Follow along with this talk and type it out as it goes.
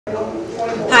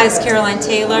Hi, it's Caroline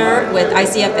Taylor with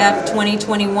ICFF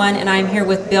 2021, and I'm here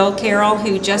with Bill Carroll,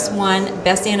 who just won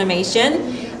Best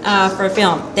Animation for a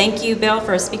film. Thank you, Bill,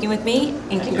 for speaking with me,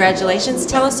 and congratulations.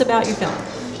 Tell us about your film.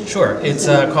 Sure. It's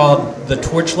called The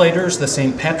Torchlighters, the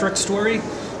St. Patrick Story.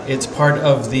 It's part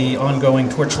of the ongoing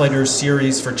Torchlighters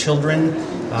series for children,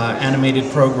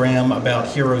 animated program about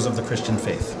heroes of the Christian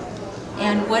faith.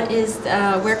 And what is,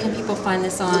 where can people find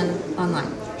this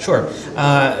online? Sure.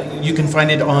 You can find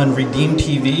it on Redeem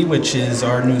TV, which is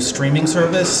our new streaming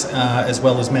service, as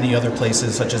well as many other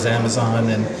places such as Amazon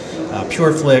and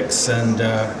Pure Flix and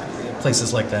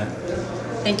places like that.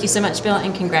 Thank you so much, Bill,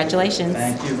 and congratulations.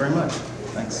 Thank you very much.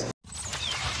 Thanks.